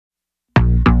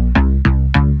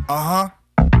Uh-huh.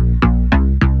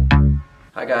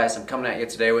 Hi guys, I'm coming at you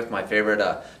today with my favorite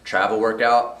travel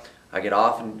workout. I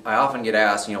often get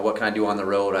asked, what can I do on the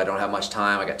road? I don't have much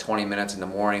time. I got 20 minutes in the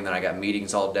morning, then I got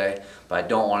meetings all day, but I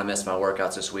don't want to miss my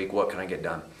workouts this week. What can I get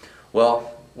done?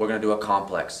 Well, we're going to do a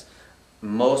complex.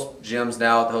 Most gyms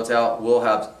now at the hotel will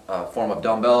have a form of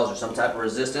dumbbells or some type of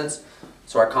resistance.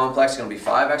 So our complex is going to be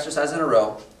 5 exercises in a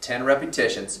row, 10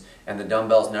 repetitions, and the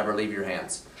dumbbells never leave your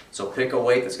hands. So pick a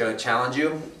weight that's going to challenge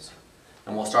you,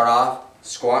 and we'll start off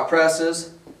squat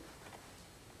presses.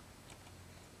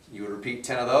 You would repeat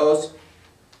 10 of those.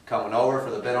 Coming over for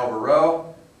the bent over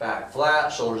row, back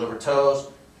flat, shoulders over toes,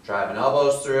 driving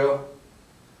elbows through.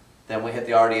 Then we hit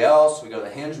the RDLs, we go to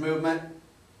the hinge movement.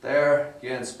 There,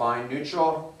 again, spine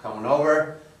neutral, coming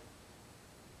over.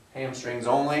 Hamstrings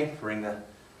only, bring the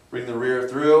rear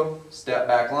through, step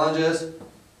back lunges.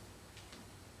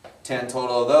 10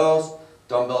 total of those.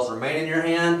 Dumbbells remain in your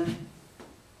hand.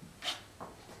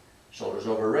 Shoulders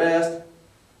over wrist.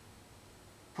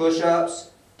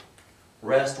 Push-ups.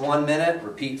 Rest 1 minute,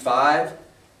 repeat 5.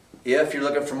 If you're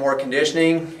looking for more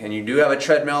conditioning and you do have a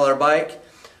treadmill or bike,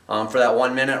 for that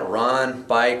 1 minute, run,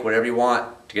 bike, whatever you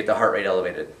want to get the heart rate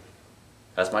elevated.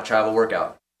 That's my travel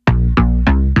workout.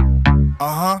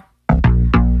 Uh-huh.